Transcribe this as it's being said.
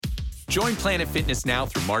Join Planet Fitness now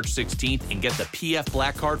through March 16th and get the PF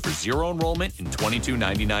Black Card for zero enrollment and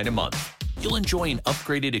 $22.99 a month. You'll enjoy an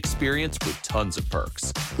upgraded experience with tons of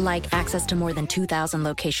perks. Like access to more than 2,000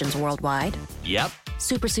 locations worldwide? Yep.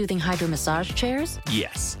 Super soothing hydro massage chairs?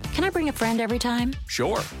 Yes. Can I bring a friend every time?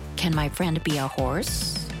 Sure. Can my friend be a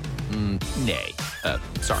horse? Nay.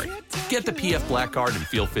 Sorry. Get the PF Black Card and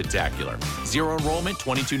feel fit-tacular. Zero enrollment,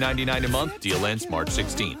 $22.99 a month. Deal ends March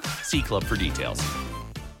 16th. See Club for details.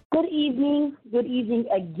 Good evening. Good evening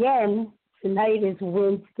again. Tonight is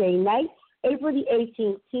Wednesday night, April the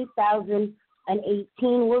 18th,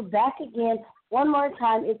 2018. We're back again one more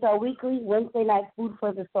time. It's our weekly Wednesday night Food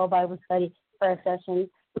for the Soul Bible Study prayer session.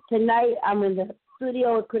 Tonight, I'm in the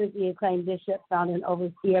studio with critically acclaimed Bishop, founder, and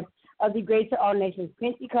overseer of the Greater All Nations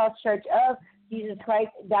Pentecost Church of Jesus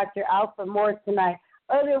Christ, Dr. Alfred Morris tonight.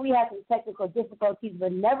 Earlier, we had some technical difficulties,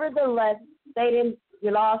 but nevertheless, Satan,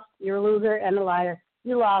 you lost, you're a loser, and a liar.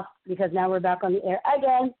 You lost because now we're back on the air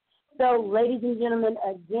again. So, ladies and gentlemen,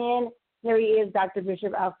 again, here he is, Dr.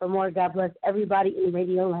 Bishop Alfred Moore. God bless everybody in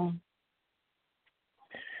Radio Land.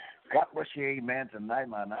 God bless you, amen, tonight,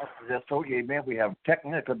 man. I just told you, amen, we have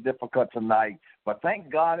technical difficulty tonight. But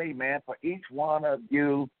thank God, amen, for each one of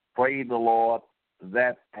you, praise the Lord,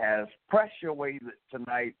 that has pressed your way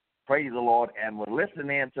tonight, praise the Lord, and will listen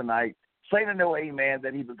in tonight. Satan knew, amen,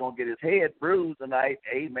 that he was going to get his head bruised tonight,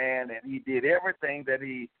 amen, and he did everything that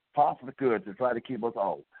he possibly could to try to keep us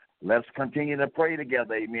all. Let's continue to pray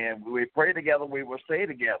together, amen. When we pray together, we will stay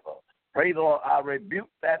together. Praise the Lord, I rebuke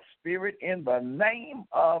that spirit in the name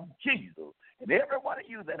of Jesus. And every one of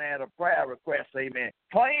you that had a prayer request, amen,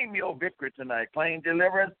 claim your victory tonight. Claim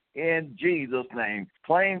deliverance in Jesus' name.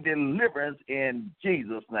 Claim deliverance in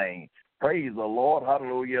Jesus' name. Praise the Lord,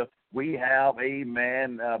 hallelujah. We have,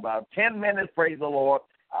 amen, about 10 minutes, praise the Lord.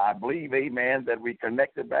 I believe, amen, that we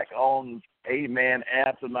connected back on, amen,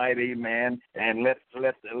 air tonight, amen. And let's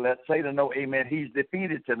Satan know, amen, he's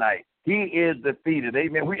defeated tonight. He is defeated,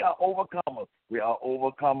 amen. We are overcomers. We are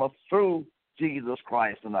overcomers through Jesus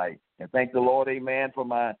Christ tonight. And thank the Lord, amen, for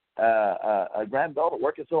my granddaughter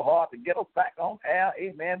working so hard to get us back on air,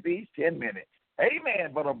 amen, these 10 minutes.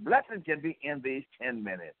 Amen, but a blessing can be in these 10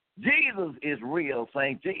 minutes. Jesus is real,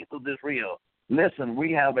 saying Jesus is real. Listen,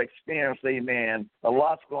 we have experienced, amen, a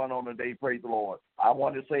lot's going on today, praise the Lord. I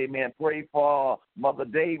want to say, amen, pray for Mother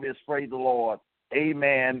Davis, praise the Lord,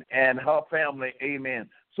 amen, and her family, amen.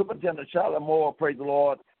 Superintendent Charlotte Moore, praise the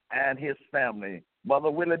Lord, and his family.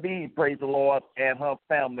 Mother Willie B, praise the Lord, and her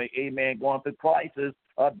family, amen, going through crisis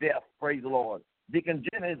of death, praise the Lord. Deacon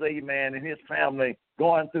Jennings, amen, and his family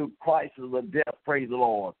going through crisis of death, praise the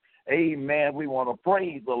Lord. Amen. We want to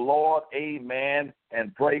praise the Lord, amen,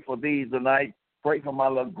 and pray for these tonight. Pray for my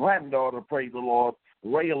little granddaughter, praise the Lord.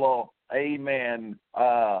 Rayla, amen.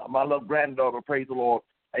 My little granddaughter, praise the Lord,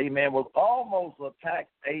 amen, was almost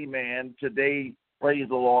attacked, amen, today, praise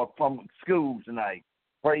the Lord, from school tonight.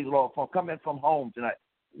 Praise the Lord, from coming from home tonight.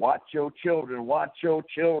 Watch your children,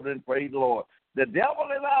 praise the Lord. The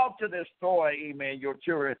devil is out to destroy, amen, your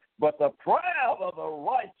children, but the prayer of the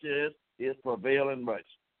righteous is prevailing much.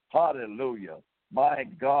 Hallelujah. My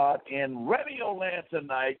God, in Radio Land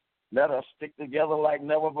tonight, let us stick together like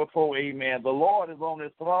never before, amen. The Lord is on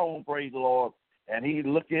his throne, praise the Lord, and he's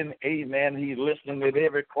looking, amen, he's listening with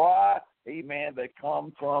every cry, amen, that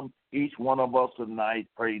comes from each one of us tonight,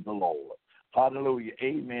 praise the Lord. Hallelujah,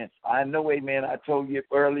 amen. I know, amen, I told you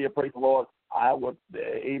earlier, praise the Lord, I would,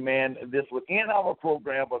 amen, this was in our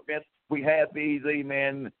program, but Vince, we have these,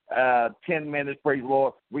 amen, 10 minutes, praise the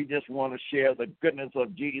Lord. We just want to share the goodness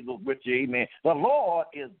of Jesus with you, amen. The Lord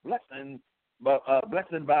is blessing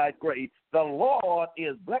by grace. The Lord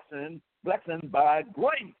is blessing by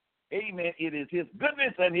grace. Amen. It is his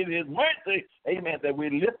goodness and it is mercy, amen, that we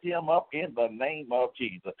lift him up in the name of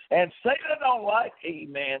Jesus. And Satan don't like,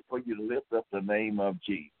 amen, for you to lift up the name of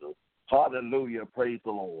Jesus. Hallelujah. Praise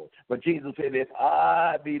the Lord. But Jesus said, if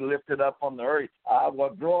I be lifted up from the earth, I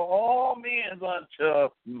will draw all men unto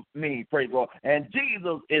me. Praise the Lord. And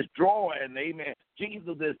Jesus is drawing. Amen.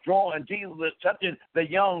 Jesus is drawing. Jesus is touching the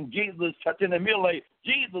young. Jesus is touching the middle-aged.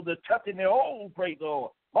 Jesus is touching the old. Praise the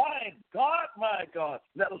Lord. My God, my God.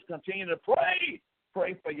 Let us continue to pray.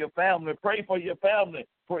 Pray for your family. Pray for your family.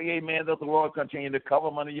 Pray, amen, that the Lord continue to cover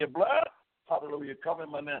them under your blood. Hallelujah. Cover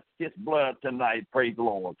him in his blood tonight. Praise the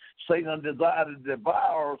Lord. Satan desire to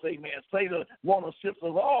devour us. Amen. Satan want to sift us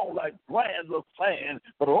all like grains of sand.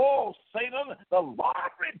 But, oh, Satan, the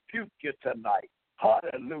Lord rebuke you tonight.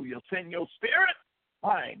 Hallelujah. Send your spirit.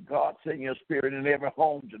 My God, send your spirit in every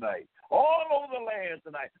home tonight. All over the land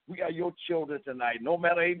tonight. We are your children tonight. No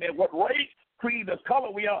matter, amen, what race, creed, or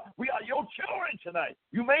color we are. We are your children tonight.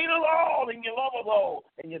 You made us all, and you love us all,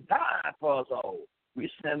 and you died for us all. We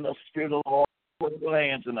send the Spirit of the Lord with the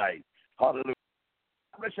land tonight. Hallelujah.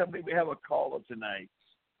 I believe we have a caller tonight.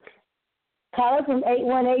 Caller from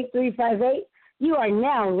 818-358. You are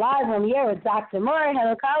now live on the air with Dr. Moore.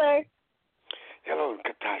 Hello, caller. Hello,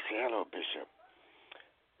 Katasi. Hello, Bishop.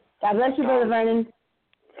 God bless you, Brother Vernon.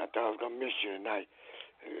 I thought I was going to miss you tonight.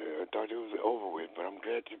 I thought it was over with, but I'm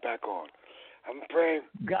glad you're back on. I'm praying.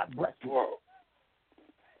 God bless you.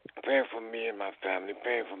 Praying for me and my family,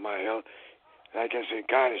 praying for my health. Like I said,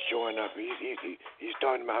 God is showing up. He's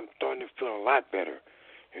starting. I'm starting to feel a lot better.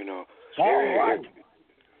 You know. Right.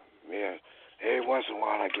 Yeah. Every once in a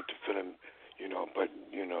while I get to feel him. You know, but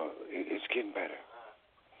you know, it's getting better.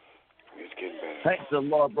 It's getting better. Thank the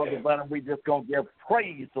Lord, Brother Branham. We just gonna give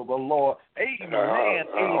praise to the Lord. Amen. Amen.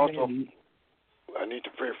 Also, I need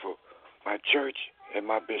to pray for my church and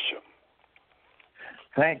my bishop.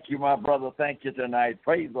 Thank you, my brother. Thank you tonight.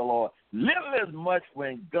 Praise the Lord. Little is much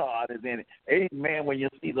when God is in it. Amen. When you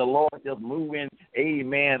see the Lord just moving,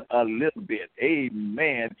 amen, a little bit.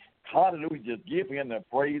 Amen. Hallelujah. Just give him the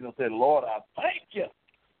praise and say, Lord, I thank you.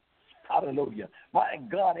 Hallelujah. My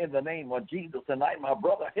God, in the name of Jesus tonight, my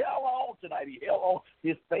brother held on tonight. He held on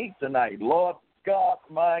his faith tonight. Lord God,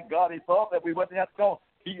 my God, he thought that we wasn't going to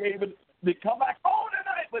be able to come back home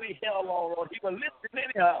tonight, but he held on, Lord. He was listening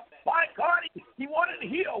anyhow. My God, he wanted to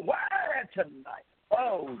hear a word tonight.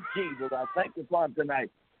 Oh, Jesus, I thank you for him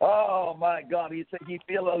tonight. Oh, my God, he said he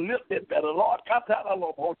feel a little bit better. Lord, come down a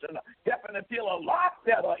little more tonight. Help him to feel a lot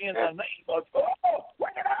better in the name of,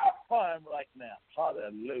 work it out for him right now.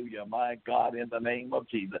 Hallelujah, my God, in the name of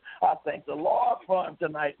Jesus. I thank the Lord for him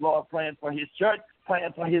tonight, Lord, praying for his church,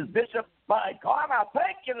 praying for his bishop. My God, I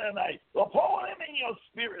thank you tonight. Uphold him in your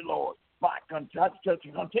spirit, Lord. My God, to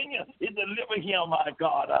continue to deliver him, my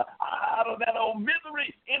God, out of that old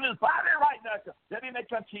misery in his body right now. That he may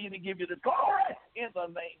continue to give you the glory in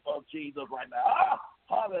the name of Jesus right now.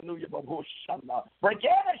 Hallelujah. Break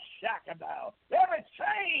every shackle down, every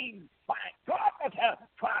chain, my God, that has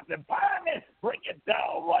tried to bind me, break it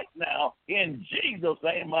down right now in Jesus'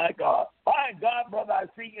 name, my God. My God, brother, I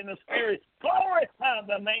see in the spirit, glorify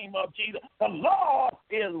the name of Jesus. The Lord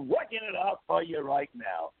is working it out for you right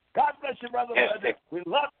now. God bless you, brother. Yes. We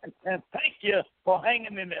love you and thank you for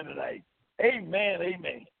hanging in there today. Amen.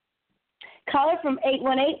 Amen. Caller from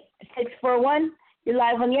 818-641. You're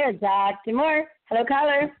live on the air. Dr. Moore. Hello,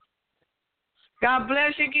 caller. God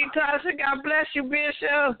bless you, Gitasha. God bless you,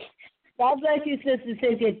 Bishop. God bless you, Sister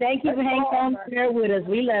Cynthia. Thank you for hanging on here with us.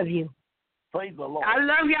 We love you. Praise the Lord. I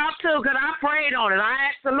love y'all, too, because I prayed on it. I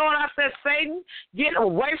asked the Lord, I said, Satan, get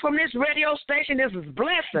away from this radio station. This is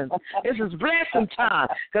blessing. This is blessing time.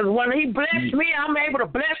 Because when he blessed me, I'm able to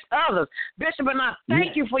bless others. Bishop, and I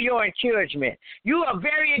thank you for your encouragement. You are a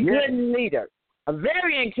very good leader, a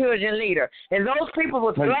very encouraging leader. And those people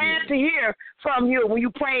were glad to hear from you when you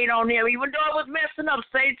prayed on them. Even though it was messing up,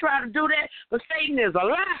 Satan tried to do that, but Satan is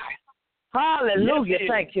alive. Hallelujah.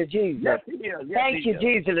 Thank you, Jesus. Thank you,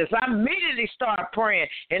 Jesus. I immediately start praying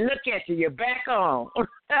and look at you. You're back on.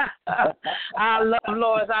 I love the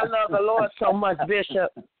Lord so much,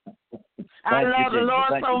 Bishop. I love the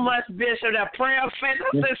Lord so much, Bishop. That prayer of faith.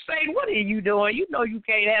 I said, Satan, what are you doing? You know you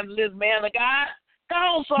can't handle this man of God. Go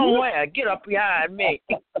on somewhere. Get up behind me.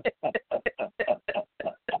 I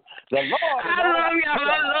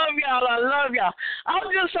love y'all. I'm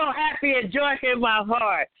just so happy and joy in my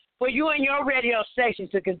heart for you and your radio station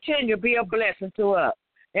to continue to be a blessing to us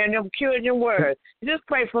and encouraging words. Just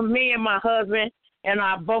pray for me and my husband and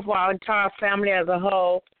both our entire family as a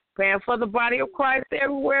whole, praying for the body of Christ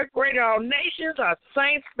everywhere, greater our nations, our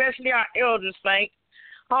saints, especially our elder saints.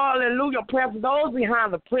 Hallelujah. Pray for those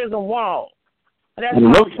behind the prison wall. That's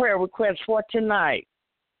my prayer request for tonight.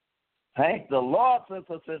 Thank the Lord,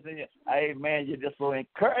 Sister Cynthia. Amen. You're just so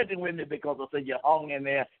encouraging with me because I said you hung in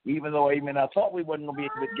there, even though, amen, I thought we wasn't going to be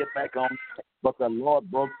able to get back on, but the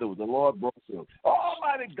Lord broke through. The Lord broke through.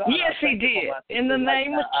 Almighty God. Yes, he did. In the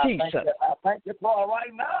name of Jesus. I thank you for it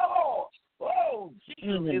right now. Oh, Jesus.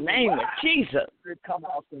 In the name of Jesus. Come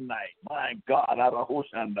out tonight. My God, out of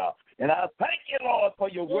Hoshanda. And I thank you, Lord, for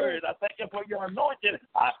your word. I thank you for your anointing.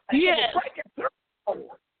 I thank you for breaking through,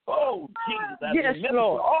 Lord. Oh, Jesus. Yes,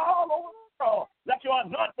 Lord. All over the world. Let your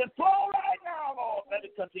anointing flow right now, Lord. Let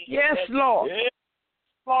it continue. Yes, Lord. Yes.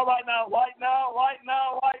 Flow right now, right now, right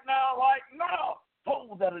now, right now, right now.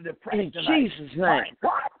 Hold that depression. In Jesus' name.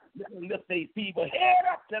 God, lift a feeble head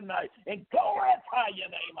up tonight and glorify your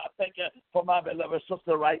name. I thank you for my beloved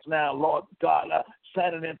sister right now, Lord God,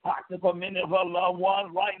 standing in pocket for many of her loved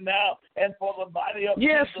ones right now, and for the body of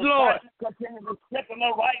yes, Jesus Lord. Christ. Continue to strengthen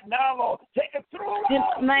her right now, Lord. Take it through, Lord. In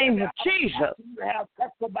the name of Jesus. You have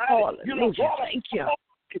testimony. Hallelujah. Thank you.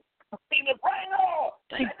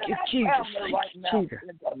 Thank you, Jesus. Thank Right you, now, Jesus.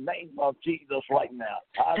 in the name of Jesus, right now.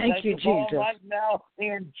 I Thank you, for Jesus. right now,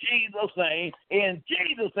 in Jesus' name. In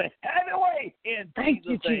Jesus' name. Have your way. In Thank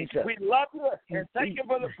Jesus' you, name. Jesus. We love you and thank you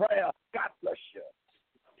for the prayer. God bless you.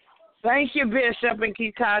 Thank you, Bishop and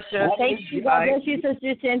Kikasha. Thank you. God bless you,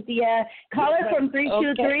 Sister Cynthia. Caller from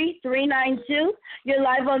 323-392. You're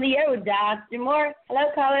live on the air with Dr. Moore.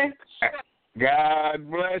 Hello, caller.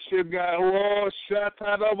 God bless you, God. Oh, shut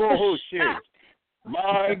out of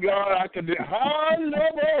my God, I could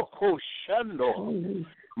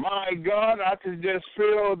my God, I could just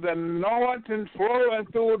feel the anointing flowing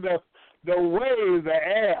through the waves, the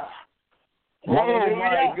air. Oh,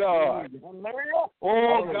 my God.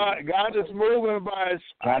 Oh, God is moving by His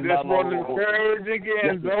Spirit. I just want to encourage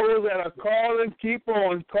again those that are calling, keep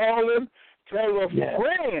on calling, tell a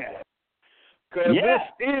friend. Because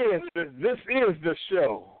this is the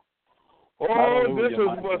show. Oh, this is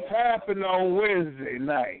what's happened on Wednesday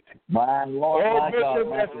night. My Lord, Bishop,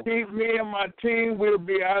 let's keep me and my team. We'll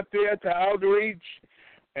be out there to outreach.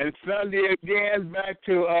 And Sunday again back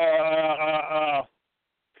to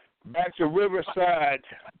Riverside.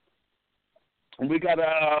 And we got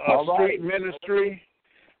a street ministry.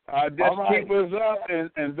 Just keep us up.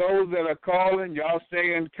 And those that are calling, y'all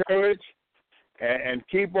stay encouraged. And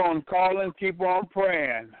keep on calling, keep on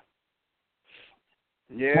praying.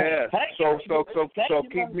 Yes. So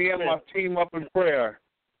keep me and my team up in prayer.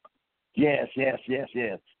 Yes.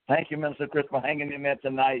 Thank you, Minister Chris, for hanging in there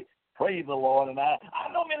tonight. Praise the Lord. And I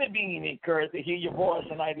know many being encouraged to hear your voice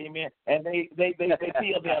tonight, amen. And they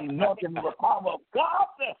feel the anointing, the power of God,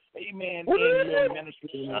 amen, in your ministry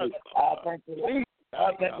tonight. I thank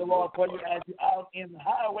the Lord for you as you're out in the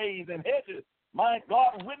highways and hedges. My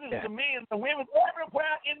God, witness to me and the women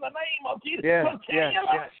everywhere in the name of Jesus. Continue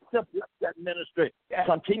to bless that ministry.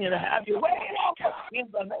 Continue to have your way in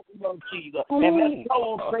the name of Jesus. And let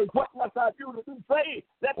souls say, what must I do to be saved?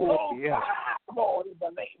 Let souls cry, Lord, in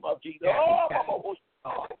the name of Jesus. Glory.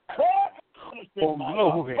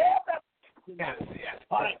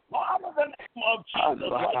 Father, in the name of Jesus.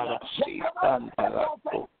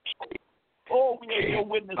 Oh, we are your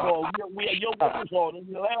witness, Lord. We are your witness, Lord. And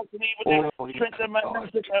we're asking even strengthen my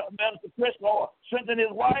minister Chris, Lord. Strengthen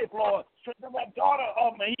his wife, Lord. Strengthen that daughter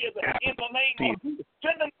of me here in the name of Jesus.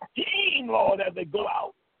 Strengthen the team, Lord, as they go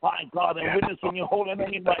out. My God, and witness in your holy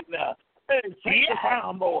name right now. Hey, sanctify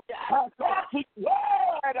them, Lord.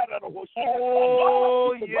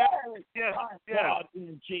 Oh, yes. God,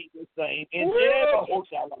 in Jesus' name. In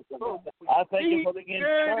Jesus' name. I thank you for the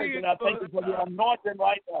encouragement. I thank you for the anointing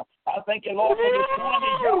right now. I thank you, Lord, for the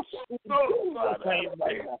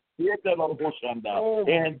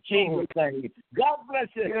in Jesus' name. God bless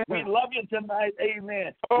you. We love you tonight.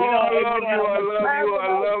 Amen. I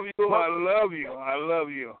love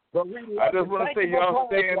you. I just want to say y'all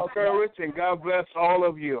stay encouraged and God bless all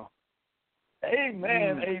of you.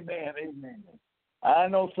 Amen. I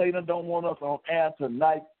know Satan don't want us on air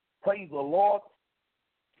tonight. Praise the Lord.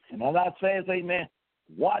 And as I say, amen,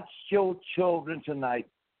 watch your children tonight.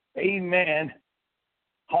 Amen.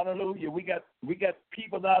 Hallelujah. We got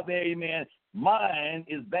people out there, amen. Mine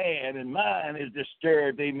is bad and mine is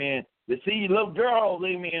disturbed, amen. You see little girls,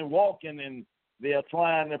 amen, walking and they're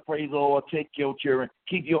trying to, praise the Lord, take your children.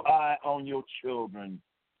 Keep your eye on your children.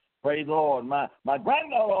 Praise the Lord. My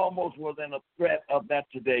granddaughter almost was in a threat of that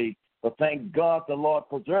today, but thank God the Lord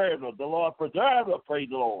preserved her. The Lord preserved her, praise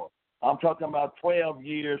the Lord. I'm talking about 12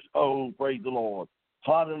 years old, praise the Lord.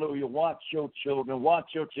 Hallelujah. Watch your children.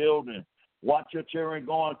 Watch your children. Watch your children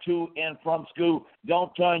going to and from school.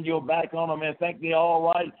 Don't turn your back on them and think they're all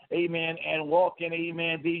right, amen, and walking,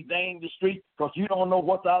 amen, these dangerous streets because you don't know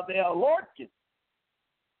what's out there lurking.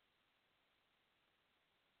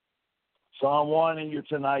 So I'm warning you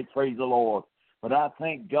tonight, praise the Lord. But I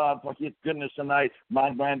thank God for his goodness tonight.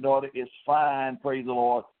 My granddaughter is fine, praise the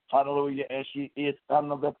Lord. Hallelujah. And she is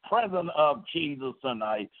under the presence of Jesus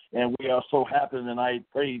tonight. And we are so happy tonight,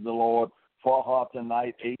 praise the Lord, for her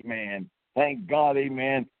tonight. Amen. Thank God,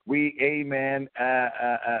 amen. We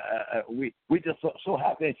just so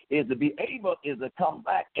happy is to be able to come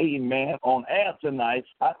back, amen, on air tonight.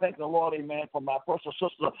 I thank the Lord, amen, for my personal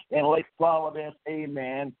sister in Lake Providence,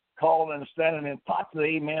 amen, calling and standing in pocket,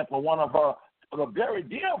 amen, for one of her very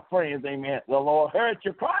dear friends, amen. The Lord heard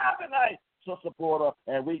your cry tonight, Sister Porter,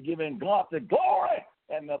 and we giving God the glory,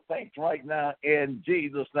 and the thanks right now in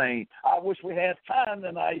Jesus' name. I wish we had time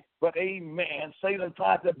tonight, but amen. Satan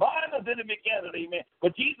tried to bind us in the beginning, amen.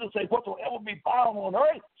 But Jesus said, whatsoever be bound on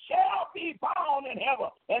earth shall be bound in heaven.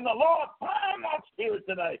 And the Lord bind our spirit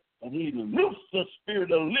tonight, and he loosed the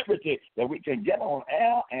spirit of liberty that we can get on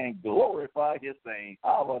air and glorify his name.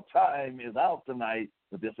 Our time is out tonight.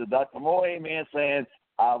 But this is Dr. Moore, amen, saying,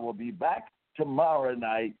 I will be back tomorrow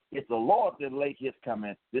night. It's the Lord that late his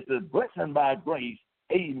coming. This is blessing by grace,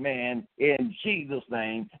 amen, in Jesus'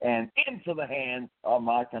 name, and into the hands of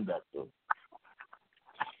my conductor.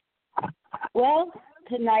 Well,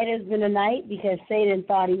 tonight has been a night because Satan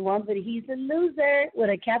thought he won, but he's a loser with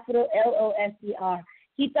a capital L-O-S-E-R.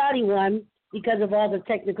 He thought he won because of all the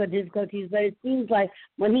technical difficulties, but it seems like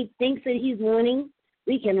when he thinks that he's winning,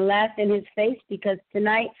 we can laugh in his face because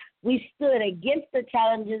tonight we stood against the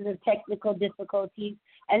challenges of technical difficulties.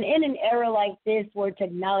 And in an era like this where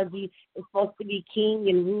technology is supposed to be king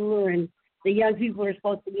and ruler and the young people are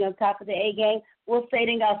supposed to be on top of the A game, well,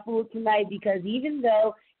 Satan got fooled tonight because even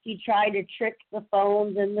though he tried to trick the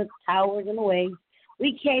phones and the towers and the waves,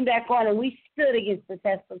 we came back on and we stood against the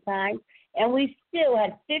test of time. And we still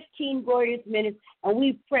had 15 glorious minutes, and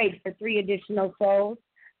we prayed for 3 additional souls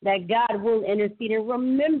that God will intercede. And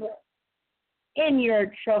remember, in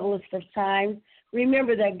your troublous times,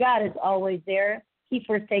 remember that God is always there. He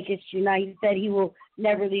forsaketh you not. He said he will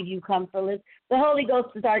never leave you comfortless. The Holy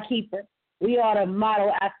Ghost is our keeper. We ought to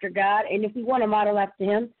model after God, and if we want to model after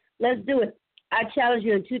him, let's do it. I challenge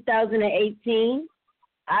you in 2018,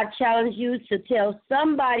 I challenge you to tell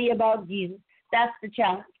somebody about Jesus. That's the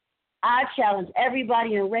challenge. I challenge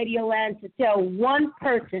everybody in Radio Land to tell one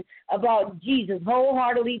person about Jesus,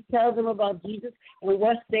 wholeheartedly tell them about Jesus and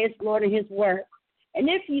what says Lord in his word. And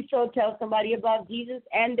if you so tell somebody about Jesus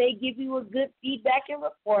and they give you a good feedback and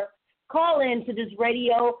report, call in to this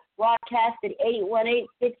radio broadcast at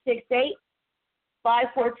 818-668-5428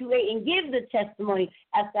 and give the testimony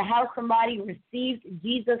as to how somebody received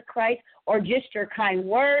Jesus Christ or just your kind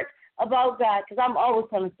word about God, because I'm always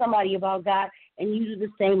telling somebody about God, and you do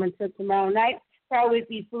the same until tomorrow night. Probably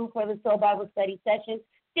be Food for the Soul Bible Study Session.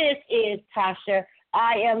 This is Tasha.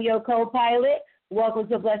 I am your co-pilot. Welcome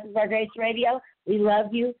to Blessings by Grace Radio. We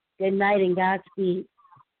love you. Good night and Godspeed.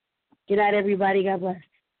 Good night, everybody. God bless.